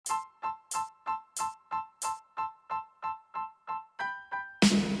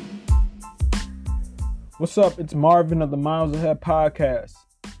What's up? It's Marvin of the Miles Ahead podcast.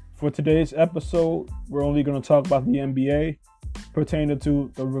 For today's episode, we're only going to talk about the NBA pertaining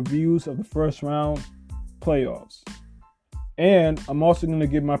to the reviews of the first round playoffs. And I'm also going to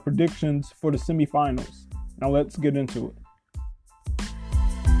give my predictions for the semifinals. Now let's get into it.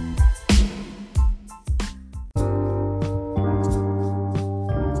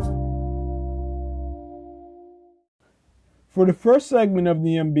 For the first segment of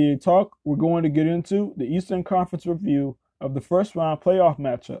the NBA talk, we're going to get into the Eastern Conference review of the first round playoff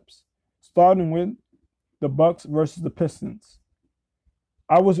matchups, starting with the Bucks versus the Pistons.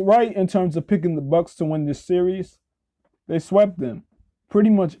 I was right in terms of picking the Bucks to win this series. They swept them. Pretty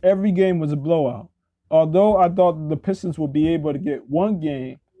much every game was a blowout, although I thought that the Pistons would be able to get one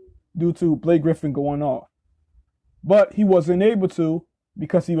game due to Blake Griffin going off. But he wasn't able to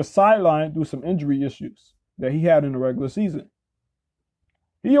because he was sidelined due to some injury issues that he had in the regular season.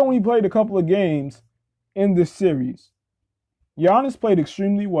 He only played a couple of games in this series. Giannis played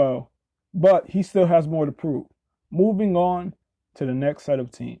extremely well, but he still has more to prove. Moving on to the next set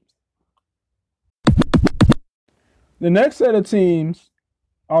of teams. The next set of teams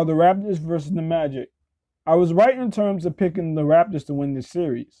are the Raptors versus the Magic. I was right in terms of picking the Raptors to win this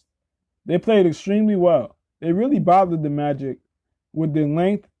series. They played extremely well. They really bothered the Magic with their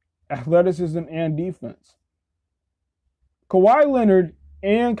length, athleticism, and defense. Kawhi Leonard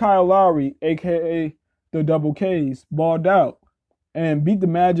and Kyle Lowry, a.k.a. the Double Ks, balled out and beat the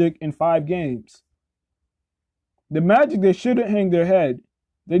Magic in 5 games. The Magic, they shouldn't hang their head.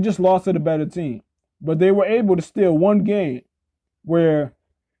 They just lost to the better team. But they were able to steal one game where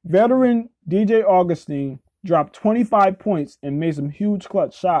veteran DJ Augustine dropped 25 points and made some huge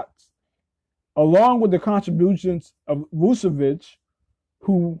clutch shots, along with the contributions of Vucevic,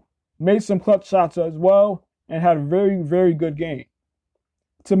 who made some clutch shots as well and had a very, very good game.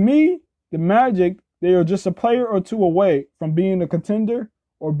 To me, the Magic, they are just a player or two away from being a contender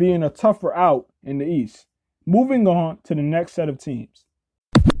or being a tougher out in the East. Moving on to the next set of teams.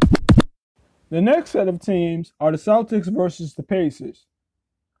 The next set of teams are the Celtics versus the Pacers.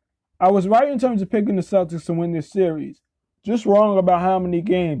 I was right in terms of picking the Celtics to win this series, just wrong about how many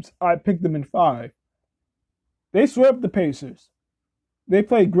games I picked them in 5. They swept the Pacers. They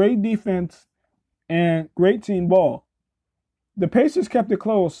played great defense and great team ball. The Pacers kept it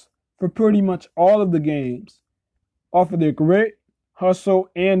close for pretty much all of the games, off of their grit, hustle,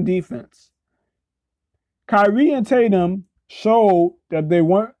 and defense. Kyrie and Tatum showed that they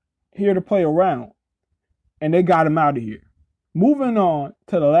weren't here to play around, and they got him out of here. Moving on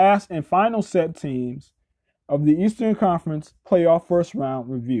to the last and final set teams of the Eastern Conference playoff first round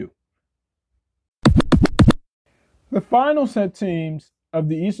review. The final set teams of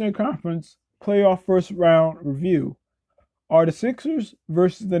the Eastern Conference playoff first round review are the Sixers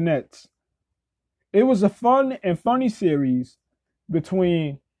versus the Nets. It was a fun and funny series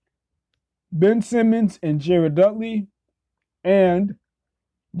between Ben Simmons and Jared Dudley, and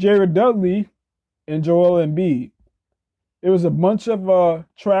Jared Dudley and Joel Embiid. It was a bunch of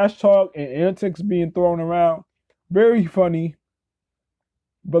trash talk and antics being thrown around. Very funny,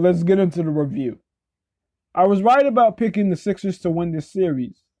 but let's get into the review. I was right about picking the Sixers to win this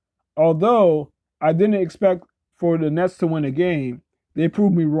series. Although I didn't expect for the Nets to win a game, they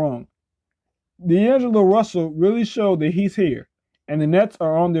proved me wrong. D'Angelo Russell really showed that he's here, and the Nets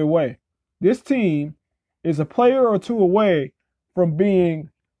are on their way. This team is a player or two away from being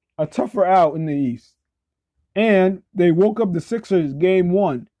a tougher out in the East. And they woke up the Sixers game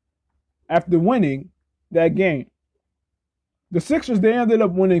 1 after winning that game. The Sixers, they ended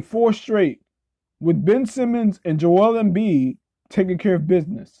up winning 4 straight with Ben Simmons and Joel Embiid taking care of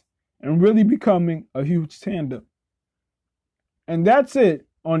business and really becoming a huge tandem. And that's it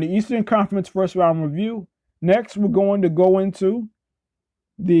on the Eastern Conference first round review. Next, we're going to go into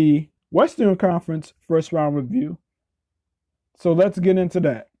the Western Conference first round review. So let's get into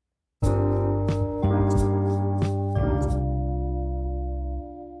that.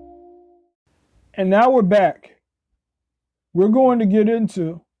 And now we're back. We're going to get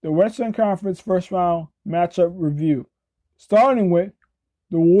into the Western Conference first round matchup review, starting with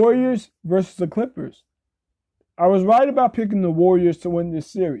the Warriors versus the Clippers. I was right about picking the Warriors to win this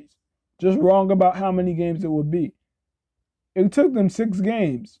series, just wrong about how many games it would be. It took them 6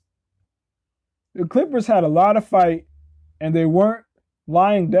 games. The Clippers had a lot of fight, and they weren't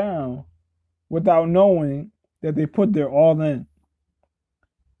lying down without knowing that they put their all in.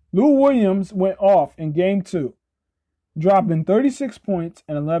 Lou Williams went off in Game 2, dropping 36 points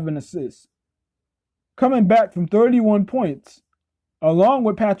and 11 assists. Coming back from 31 points, along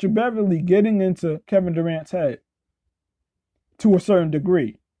with Patrick Beverley getting into Kevin Durant's head to a certain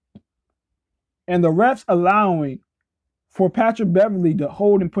degree. and the refs allowing for Patrick Beverley to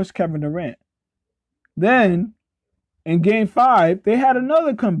hold and push Kevin Durant. Then, in Game 5, they had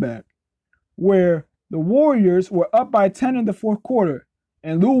another comeback where the Warriors were up by 10 in the fourth quarter,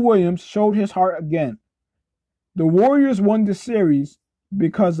 and Lou Williams showed his heart again. The Warriors won the series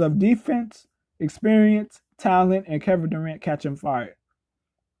because of defense, experience, talent, and Kevin Durant catching fire.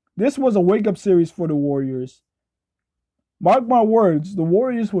 This was a wake-up series for the Warriors. Mark my words, the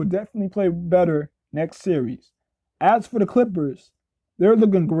Warriors will definitely play better next series. As for the Clippers, they're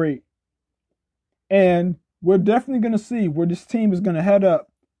looking great. And we're definitely going to see where this team is going to head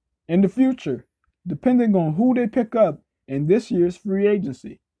up in the future, depending on who they pick up in this year's free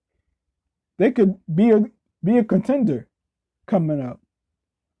agency. They could be a contender coming up.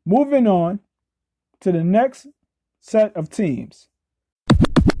 Moving on to the next set of teams.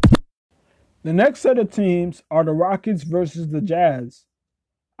 The next set of teams are the Rockets versus the Jazz.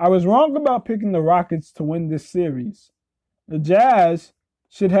 I was wrong about picking the Rockets to win this series. The Jazz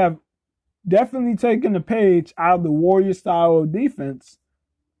should have definitely taken a page out of the Warriors style of defense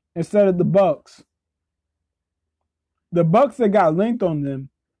instead of the Bucks. The Bucks that got linked on them,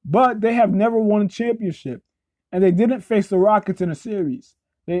 but they have never won a championship, and they didn't face the Rockets in a series.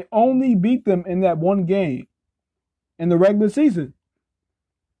 They only beat them in that one game in the regular season.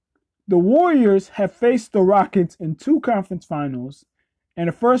 The Warriors have faced the Rockets in 2 conference finals and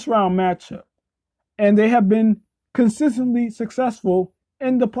a first-round matchup, and they have been consistently successful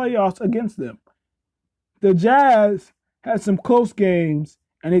in the playoffs against them. The Jazz had some close games,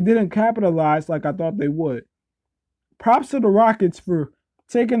 and they didn't capitalize like I thought they would. Props to the Rockets for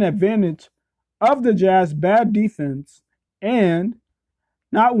taking advantage of the Jazz bad defense and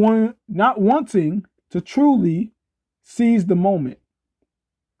not wanting to truly seize the moment.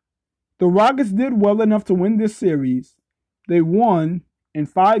 The Rockets did well enough to win this series. They won in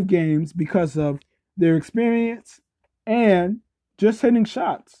 5 games because of their experience and just hitting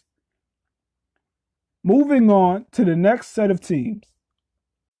shots. Moving on to the next set of teams.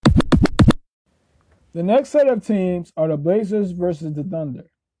 The next set of teams are the Blazers versus the Thunder.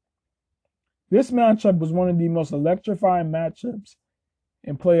 This matchup was one of the most electrifying matchups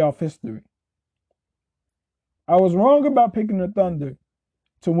in playoff history. I was wrong about picking the Thunder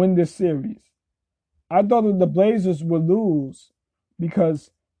to win this series. I thought that the Blazers would lose because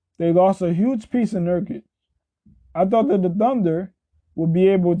they lost a huge piece in Nurkic. I thought that the Thunder would be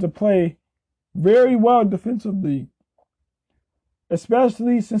able to play very well defensively,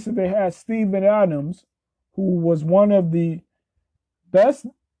 especially since they had Steven Adams, who was one of the best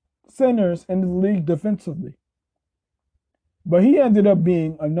centers in the league defensively. But he ended up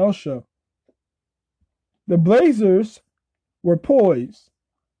being a no-show. The Blazers were poised.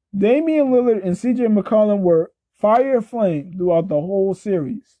 Damian Lillard and CJ McCollum were fire and flame throughout the whole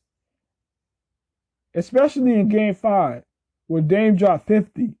series, especially in Game 5, where Dame dropped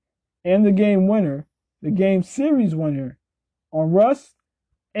 50 and the game winner, the game series winner, on Russ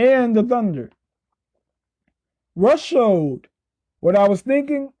and the Thunder. Russ showed what I was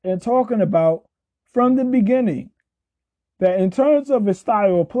thinking and talking about from the beginning, that in terms of his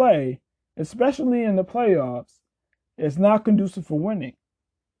style of play, especially in the playoffs, it's not conducive for winning.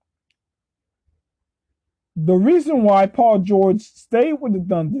 The reason why Paul George stayed with the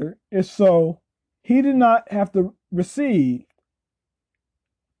Thunder is so he did not have to receive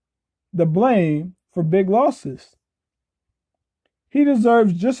the blame for big losses. He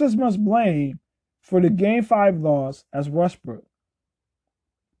deserves just as much blame for the Game 5 loss as Westbrook.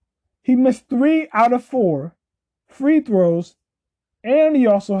 He missed 3 out of 4 free throws, and he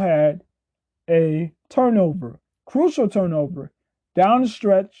also had a turnover, crucial turnover, down the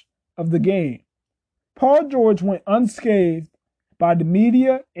stretch of the game. Paul George went unscathed by the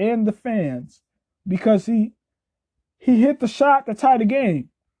media and the fans because he hit the shot to tie the game.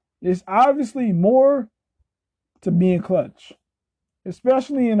 There's obviously more to being clutch,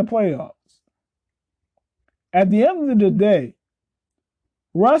 especially in the playoffs. At the end of the day,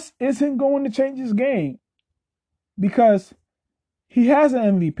 Russ isn't going to change his game because he has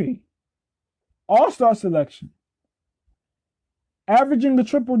an MVP, All-Star selection, averaging a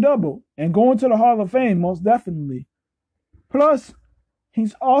triple-double and going to the Hall of Fame most definitely. Plus,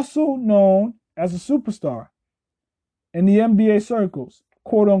 he's also known as a superstar in the NBA circles,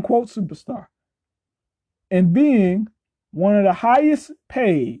 quote-unquote superstar, and being one of the highest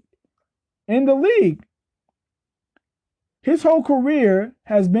paid in the league. His whole career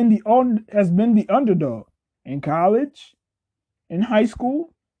has been the underdog in college, in high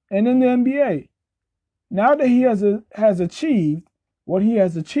school, and in the NBA. Now that he has achieved what he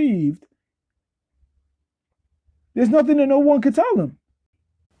has achieved, there's nothing that no one can tell him.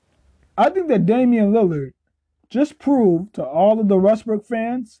 I think that Damian Lillard just proved to all of the Westbrook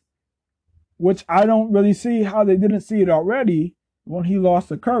fans, which I don't really see how they didn't see it already when he lost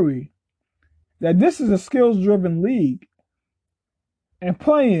to Curry, that this is a skills driven league and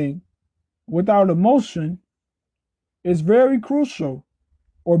playing without emotion is very crucial,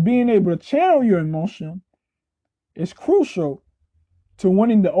 or being able to channel your emotion is crucial to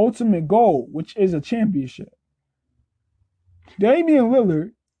winning the ultimate goal, which is a championship. Damian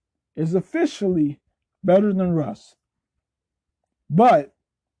Lillard is officially better than Russ, but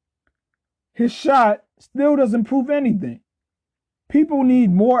his shot still doesn't prove anything. People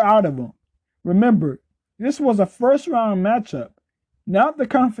need more out of him. Remember, this was a first round matchup, not the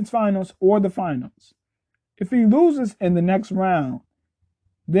conference finals or the finals. If he loses in the next round,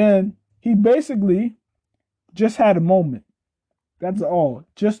 then he basically just had a moment. That's all,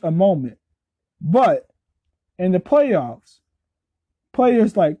 just a moment. But in the playoffs,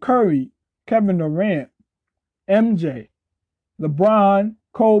 players like Curry, Kevin Durant, MJ, LeBron,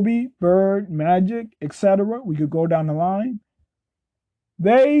 Kobe, Bird, Magic, etc., we could go down the line.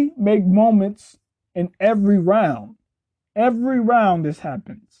 They make moments in every round. Every round this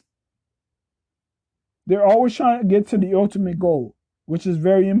happens. They're always trying to get to the ultimate goal, which is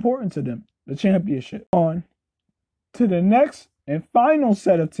very important to them, the championship. On to the next and final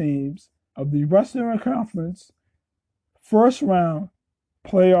set of teams of the Western Conference first round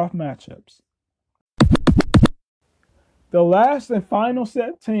playoff matchups. The last and final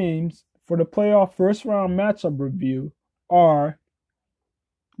set teams for the playoff first round matchup review are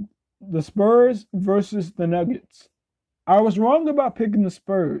the Spurs versus the Nuggets. I was wrong about picking the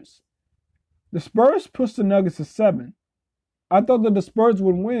Spurs. The Spurs pushed the Nuggets to 7. I thought that the Spurs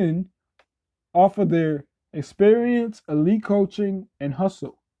would win off of their experience, elite coaching, and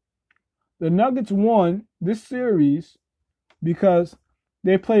hustle. The Nuggets won this series because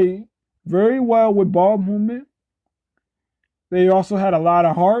they played very well with ball movement. They also had a lot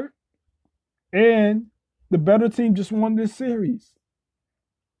of heart, and the better team just won this series.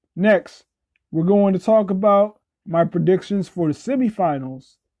 Next, we're going to talk about my predictions for the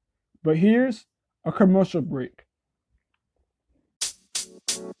semifinals, but here's a commercial break.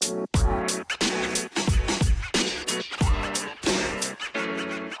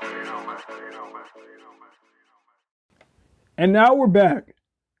 And now we're back.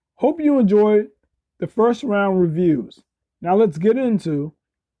 Hope you enjoyed the first round reviews. Now let's get into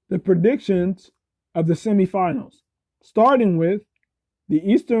the predictions of the semifinals, starting with the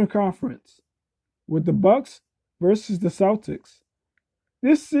Eastern Conference with the Bucks versus the Celtics.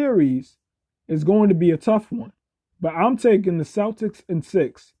 This series is going to be a tough one, but I'm taking the Celtics in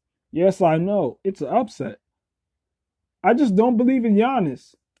 6. Yes, I know, it's an upset. I just don't believe in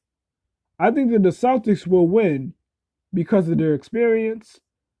Giannis. I think that the Celtics will win because of their experience,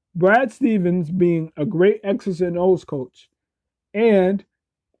 Brad Stevens being a great X's and O's coach, and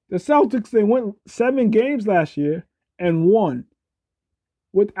the Celtics, they went 7 games last year and won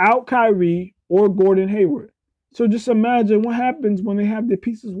without Kyrie or Gordon Hayward. So just imagine what happens when they have their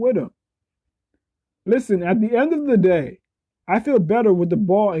pieces with them. Listen, at the end of the day, I feel better with the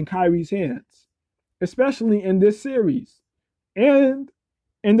ball in Kyrie's hands, especially in this series and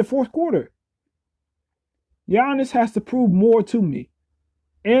in the fourth quarter. Giannis has to prove more to me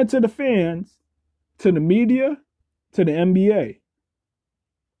and to the fans, to the media, to the NBA.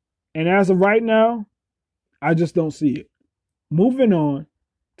 And as of right now, I just don't see it. Moving on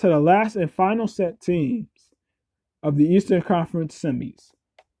to the last and final set teams of the Eastern Conference semis.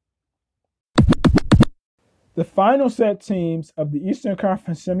 The final set teams of the Eastern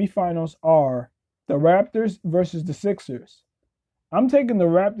Conference semifinals are the Raptors versus the Sixers. I'm taking the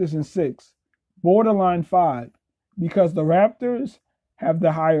Raptors in 6, borderline 5, because the Raptors have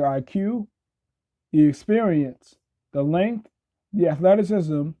the higher IQ, the experience, the length, the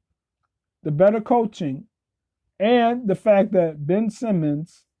athleticism, the better coaching, and the fact that Ben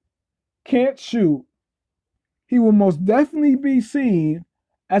Simmons can't shoot. He will most definitely be seen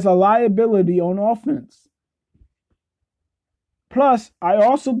as a liability on offense. Plus, I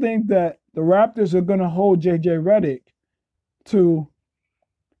also think that the Raptors are going to hold JJ Redick to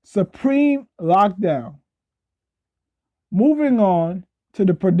supreme lockdown. Moving on to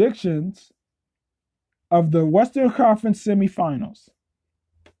the predictions of the Western Conference semifinals.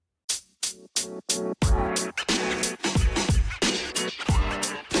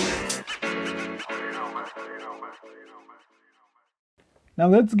 Now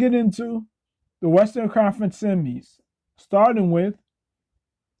let's get into the Western Conference semis, starting with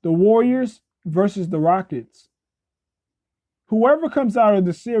the Warriors versus the Rockets. Whoever comes out of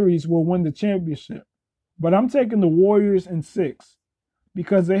the series will win the championship, but I'm taking the Warriors in 6.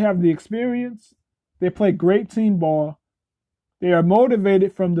 because they have the experience, they play great team ball, they are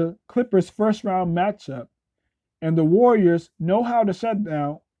motivated from the Clippers' first round matchup, and the Warriors know how to shut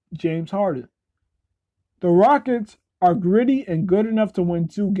down James Harden. The Rockets are gritty and good enough to win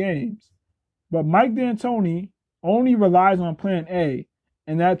 2 games, but Mike D'Antoni only relies on plan A,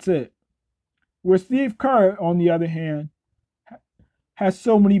 and that's it. Where Steve Kerr, on the other hand, has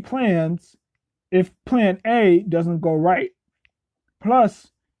so many plans if plan A doesn't go right.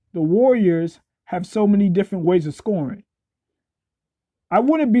 Plus, the Warriors have so many different ways of scoring. I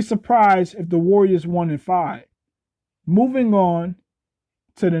wouldn't be surprised if the Warriors won in 5. Moving on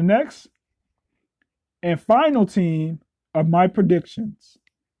to the next and final team of my predictions.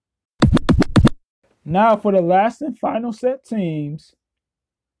 Now for the last and final set teams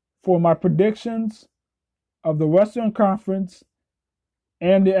for my predictions of the Western Conference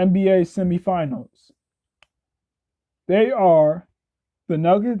and the NBA semifinals. They are the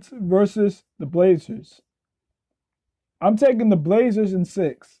Nuggets versus the Blazers. I'm taking the Blazers in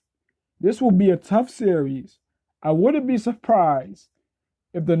 6. This will be a tough series. I wouldn't be surprised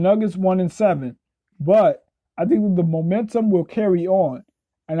if the Nuggets won in 7, but I think that the momentum will carry on,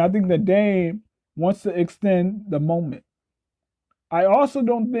 and I think that Dame wants to extend the moment. I also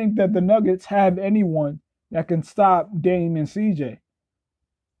don't think that the Nuggets have anyone that can stop Dame and CJ.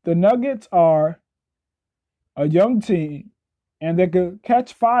 The Nuggets are a young team, and they could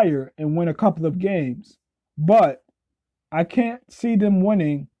catch fire and win a couple of games, but I can't see them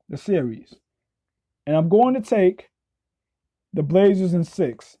winning the series. And I'm going to take the Blazers in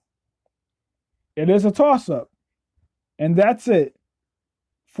 6. It is a toss-up. And that's it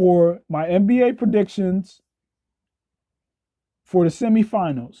for my NBA predictions for the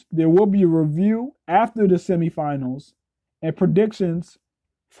semifinals. There will be a review after the semifinals and predictions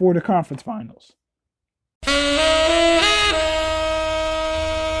for the conference finals.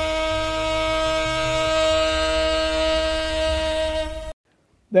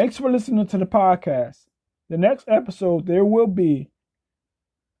 Thanks for listening to the podcast. The next episode, there will be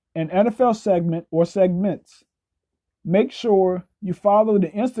an NFL segment or segments. Make sure you follow the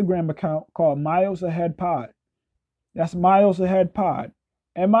Instagram account called Miles Ahead Pod. That's Miles Ahead Pod.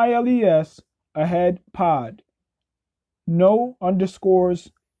 MILES Ahead Pod. No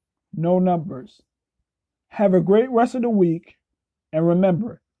underscores, no numbers. Have a great rest of the week. And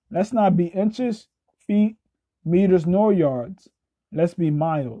remember, let's not be inches, feet, meters, nor yards. Let's be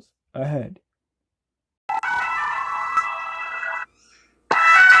miles ahead.